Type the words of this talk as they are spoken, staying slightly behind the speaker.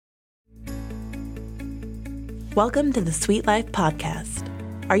Welcome to the Sweet Life Podcast.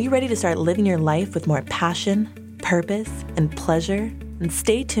 Are you ready to start living your life with more passion, purpose, and pleasure? And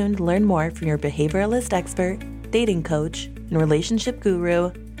stay tuned to learn more from your behavioralist expert, dating coach, and relationship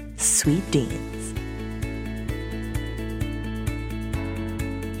guru, Sweet Deans.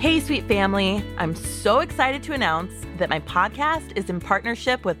 Hey, sweet family. I'm so excited to announce that my podcast is in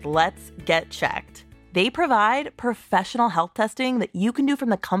partnership with Let's Get Checked. They provide professional health testing that you can do from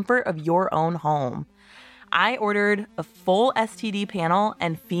the comfort of your own home. I ordered a full STD panel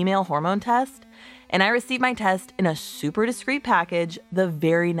and female hormone test, and I received my test in a super discreet package the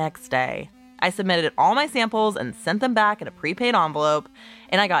very next day. I submitted all my samples and sent them back in a prepaid envelope,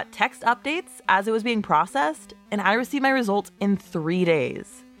 and I got text updates as it was being processed, and I received my results in 3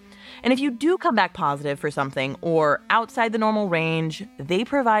 days. And if you do come back positive for something or outside the normal range, they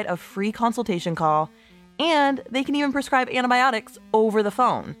provide a free consultation call, and they can even prescribe antibiotics over the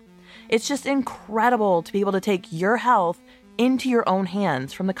phone. It's just incredible to be able to take your health into your own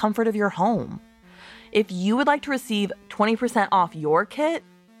hands from the comfort of your home. If you would like to receive 20% off your kit,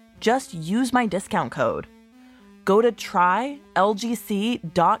 just use my discount code. Go to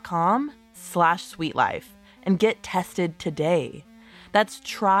trylgc.com/sweetlife and get tested today. That's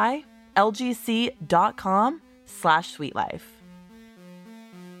trylgc.com/sweetlife.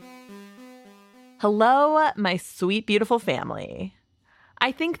 Hello, my sweet, beautiful family.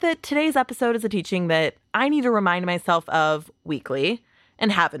 I think that today's episode is a teaching that I need to remind myself of weekly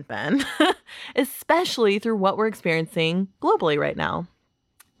and haven't been, especially through what we're experiencing globally right now.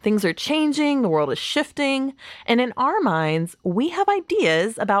 Things are changing, the world is shifting, and in our minds, we have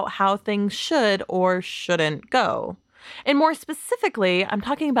ideas about how things should or shouldn't go. And more specifically, I'm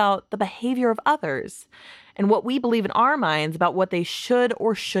talking about the behavior of others and what we believe in our minds about what they should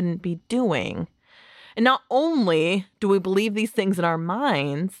or shouldn't be doing. And not only do we believe these things in our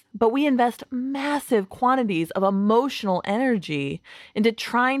minds, but we invest massive quantities of emotional energy into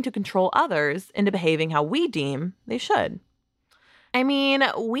trying to control others into behaving how we deem they should. I mean,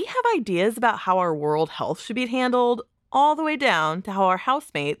 we have ideas about how our world health should be handled, all the way down to how our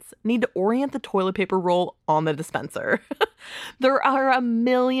housemates need to orient the toilet paper roll on the dispenser. There are a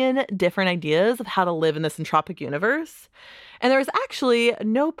million different ideas of how to live in this entropic universe, and there's actually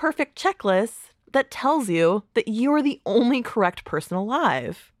no perfect checklist that tells you that you are the only correct person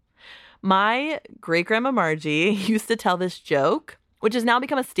alive. My great-grandma Margie used to tell this joke, which has now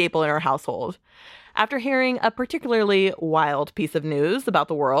become a staple in our household. After hearing a particularly wild piece of news about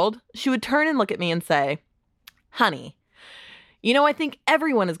the world, she would turn and look at me and say, "Honey, you know, I think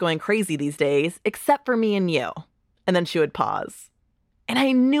everyone is going crazy these days, except for me and you." And then she would pause. And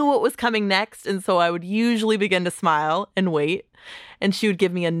I knew what was coming next, and so I would usually begin to smile and wait. And she would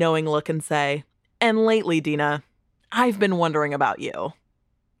give me a knowing look and say, "And lately, Dina, I've been wondering about you."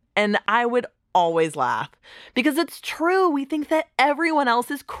 And I would always laugh because it's true. We think that everyone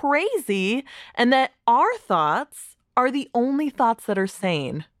else is crazy and that our thoughts are the only thoughts that are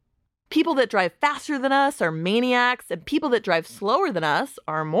sane. People that drive faster than us are maniacs, and people that drive slower than us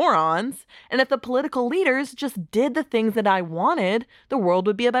are morons. And if the political leaders just did the things that I wanted, the world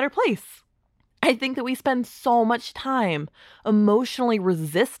would be a better place. I think that we spend so much time emotionally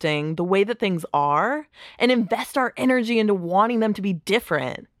resisting the way that things are and invest our energy into wanting them to be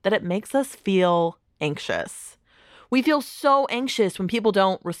different that it makes us feel anxious. We feel so anxious when people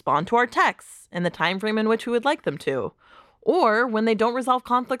don't respond to our texts in the time frame in which we would like them to, or when they don't resolve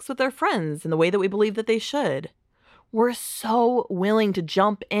conflicts with their friends in the way that we believe that they should. We're so willing to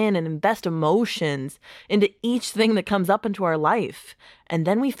jump in and invest emotions into each thing that comes up into our life, and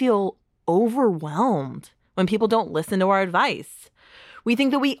then we feel overwhelmed when people don't listen to our advice. We think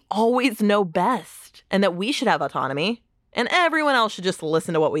that we always know best and that we should have autonomy and everyone else should just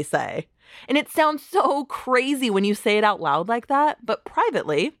listen to what we say. And it sounds so crazy when you say it out loud like that, but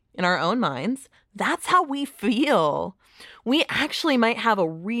privately, in our own minds, that's how we feel. We actually might have a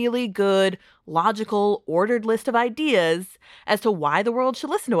really good, logical, ordered list of ideas as to why the world should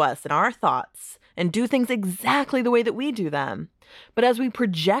listen to us and our thoughts and do things exactly the way that we do them. But as we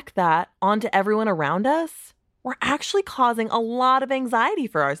project that onto everyone around us, we're actually causing a lot of anxiety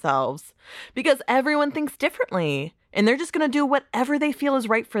for ourselves because everyone thinks differently and they're just going to do whatever they feel is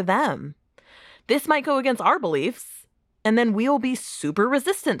right for them. This might go against our beliefs, and then we'll be super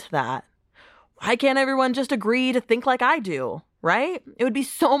resistant to that. Why can't everyone just agree to think like I do, right? It would be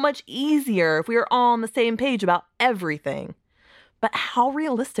so much easier if we were all on the same page about everything. But how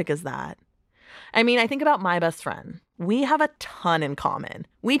realistic is that? I mean, I think about my best friend. We have a ton in common.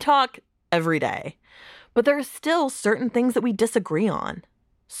 We talk every day, but there are still certain things that we disagree on.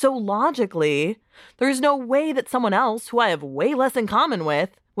 So logically, there's no way that someone else who I have way less in common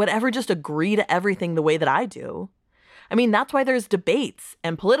with would ever just agree to everything the way that I do. I mean, that's why there's debates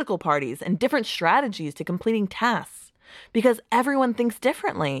and political parties and different strategies to completing tasks, because everyone thinks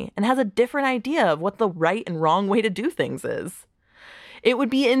differently and has a different idea of what the right and wrong way to do things is. It would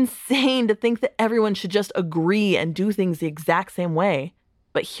be insane to think that everyone should just agree and do things the exact same way.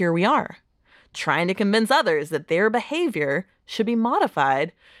 But here we are, trying to convince others that their behavior should be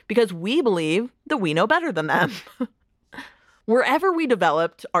modified because we believe that we know better than them. Wherever we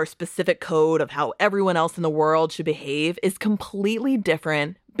developed our specific code of how everyone else in the world should behave is completely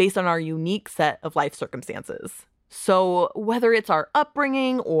different based on our unique set of life circumstances. So whether it's our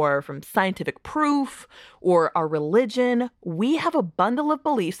upbringing or from scientific proof or our religion, we have a bundle of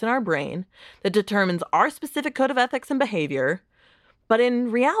beliefs in our brain that determines our specific code of ethics and behavior. But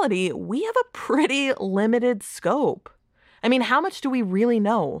in reality, we have a pretty limited scope. I mean, how much do we really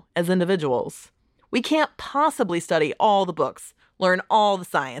know as individuals? We can't possibly study all the books, learn all the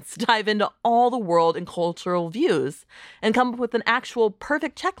science, dive into all the world and cultural views, and come up with an actual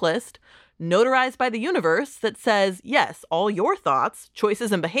perfect checklist notarized by the universe that says, yes, all your thoughts,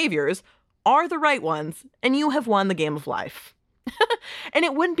 choices, and behaviors are the right ones, and you have won the game of life. And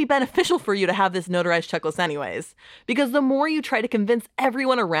it wouldn't be beneficial for you to have this notarized checklist anyways, because the more you try to convince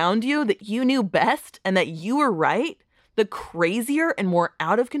everyone around you that you knew best and that you were right, the crazier and more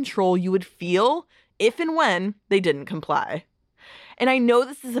out of control you would feel if and when they didn't comply. And I know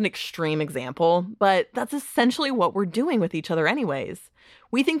this is an extreme example, but that's essentially what we're doing with each other anyways.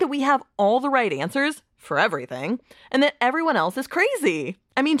 We think that we have all the right answers for everything, and that everyone else is crazy.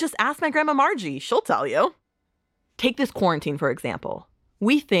 I mean, just ask my grandma Margie, she'll tell you. Take this quarantine, for example.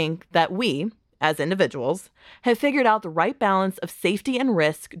 We think that we, as individuals, have figured out the right balance of safety and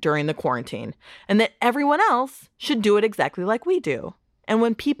risk during the quarantine, and that everyone else should do it exactly like we do. And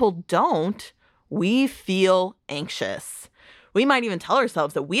when people don't, we feel anxious. We might even tell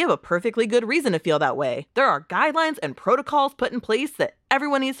ourselves that we have a perfectly good reason to feel that way. There are guidelines and protocols put in place that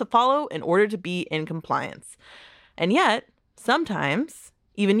everyone needs to follow in order to be in compliance. And yet, sometimes,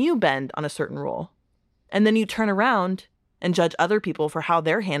 even you bend on a certain rule. And then you turn around and judge other people for how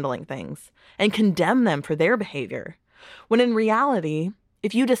they're handling things and condemn them for their behavior. When in reality,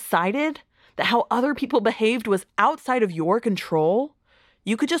 if you decided that how other people behaved was outside of your control,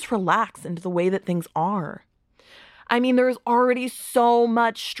 you could just relax into the way that things are. I mean, there's already so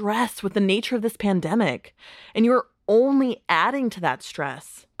much stress with the nature of this pandemic, and you're only adding to that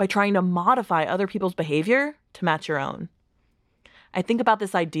stress by trying to modify other people's behavior to match your own. I think about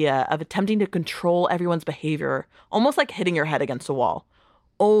this idea of attempting to control everyone's behavior, almost like hitting your head against a wall,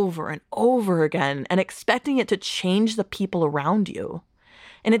 over and over again, and expecting it to change the people around you.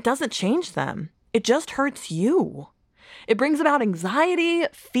 And it doesn't change them. It just hurts you. It brings about anxiety,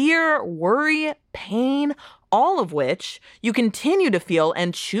 fear, worry, pain, all of which you continue to feel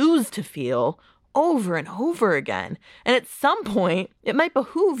and choose to feel over and over again. And at some point, it might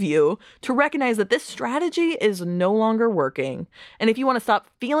behoove you to recognize that this strategy is no longer working. And if you want to stop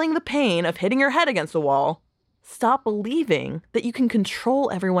feeling the pain of hitting your head against the wall, stop believing that you can control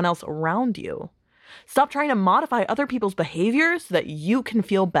everyone else around you. Stop trying to modify other people's behaviors so that you can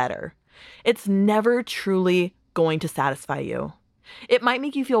feel better. It's never truly going to satisfy you. It might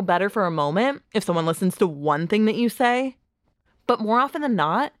make you feel better for a moment if someone listens to one thing that you say, but more often than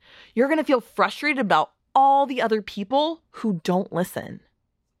not, you're going to feel frustrated about all the other people who don't listen.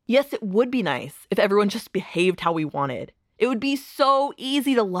 Yes, it would be nice if everyone just behaved how we wanted. It would be so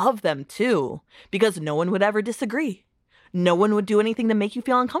easy to love them too, because no one would ever disagree. No one would do anything to make you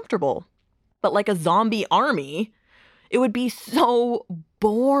feel uncomfortable. But like a zombie army, it would be so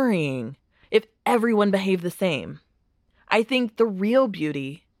boring if everyone behaved the same. I think the real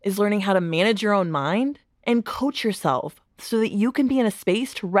beauty is learning how to manage your own mind and coach yourself so that you can be in a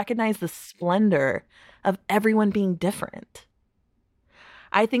space to recognize the splendor of everyone being different.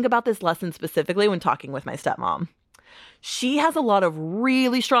 I think about this lesson specifically when talking with my stepmom. She has a lot of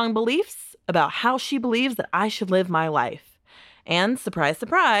really strong beliefs about how she believes that I should live my life. And surprise,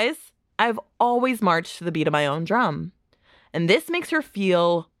 surprise, I've always marched to the beat of my own drum. And this makes her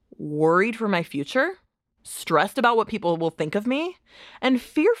feel worried for my future, stressed about what people will think of me, and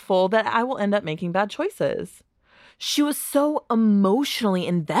fearful that I will end up making bad choices. She was so emotionally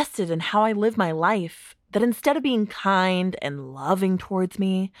invested in how I live my life that instead of being kind and loving towards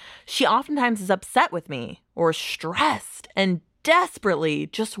me, she oftentimes is upset with me or stressed and desperately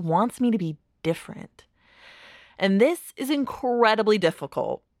just wants me to be different. And this is incredibly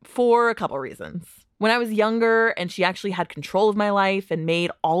difficult for a couple reasons. When I was younger and she actually had control of my life and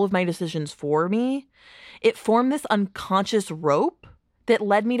made all of my decisions for me, it formed this unconscious rope that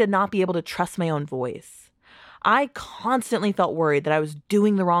led me to not be able to trust my own voice. I constantly felt worried that I was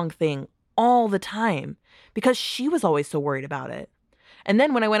doing the wrong thing all the time because she was always so worried about it. And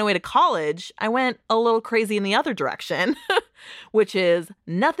then when I went away to college, I went a little crazy in the other direction, which is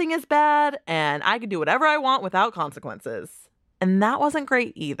nothing is bad and I can do whatever I want without consequences. And that wasn't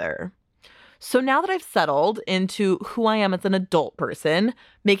great either. So now that I've settled into who I am as an adult person,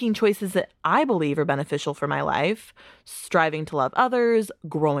 making choices that I believe are beneficial for my life, striving to love others,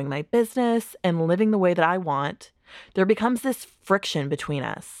 growing my business, and living the way that I want, there becomes this friction between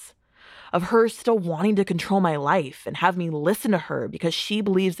us of her still wanting to control my life and have me listen to her because she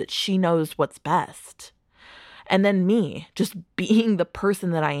believes that she knows what's best. And then me just being the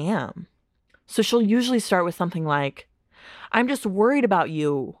person that I am. So she'll usually start with something like, I'm just worried about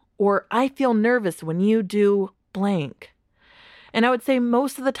you, or I feel nervous when you do blank. And I would say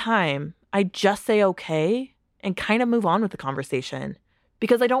most of the time, I just say okay and kind of move on with the conversation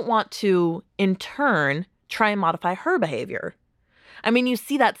because I don't want to, in turn, try and modify her behavior. I mean, you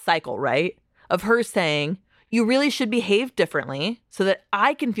see that cycle, right? Of her saying, you really should behave differently so that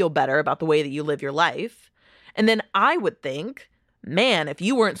I can feel better about the way that you live your life. And then I would think, man, if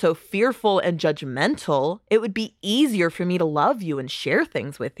you weren't so fearful and judgmental, it would be easier for me to love you and share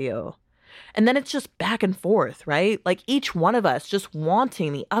things with you. And then it's just back and forth, right? Like each one of us just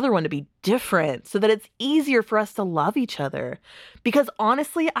wanting the other one to be different so that it's easier for us to love each other. Because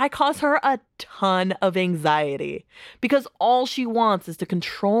honestly, I cause her a ton of anxiety because all she wants is to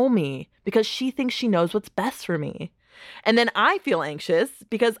control me because she thinks she knows what's best for me. And then I feel anxious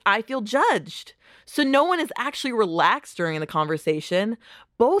because I feel judged. So no one is actually relaxed during the conversation.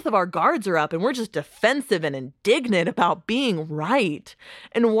 Both of our guards are up and we're just defensive and indignant about being right.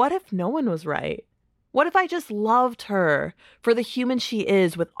 And what if no one was right? What if I just loved her for the human she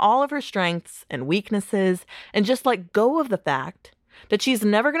is with all of her strengths and weaknesses and just let go of the fact that she's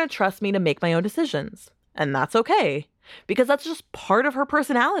never going to trust me to make my own decisions? And that's okay because that's just part of her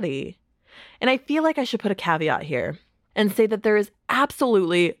personality. And I feel like I should put a caveat here and say that there is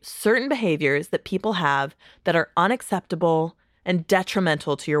absolutely certain behaviors that people have that are unacceptable and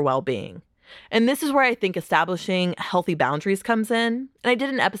detrimental to your well-being. And this is where I think establishing healthy boundaries comes in. And I did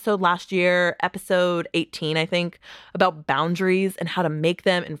an episode last year, episode 18, I think, about boundaries and how to make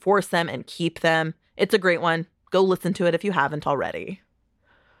them, enforce them, and keep them. It's a great one. Go listen to it if you haven't already.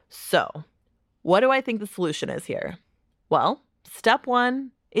 So, what do I think the solution is here? Well, step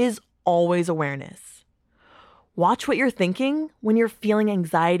one is always awareness. Watch what you're thinking when you're feeling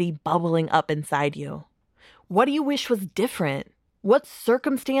anxiety bubbling up inside you. What do you wish was different? What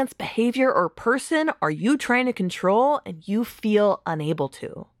circumstance, behavior, or person are you trying to control and you feel unable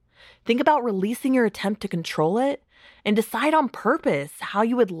to? Think about releasing your attempt to control it and decide on purpose how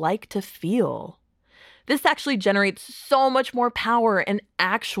you would like to feel. This actually generates so much more power and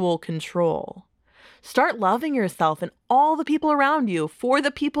actual control. Start loving yourself and all the people around you for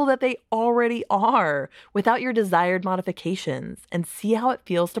the people that they already are without your desired modifications and see how it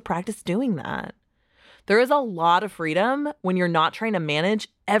feels to practice doing that. There is a lot of freedom when you're not trying to manage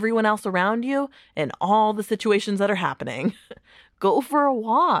everyone else around you and all the situations that are happening. Go for a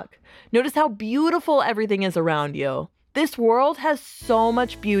walk. Notice how beautiful everything is around you. This world has so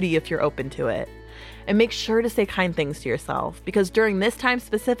much beauty if you're open to it. And make sure to say kind things to yourself because during this time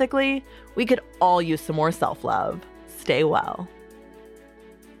specifically, we could all use some more self-love. Stay well.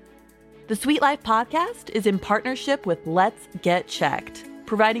 The Sweet Life podcast is in partnership with Let's Get Checked,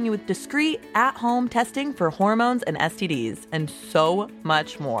 providing you with discreet, at-home testing for hormones and STDs, and so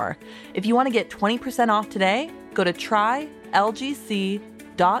much more. If you want to get 20% off today, go to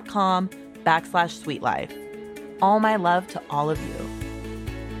trylgc.com/sweetlife. All my love to all of you.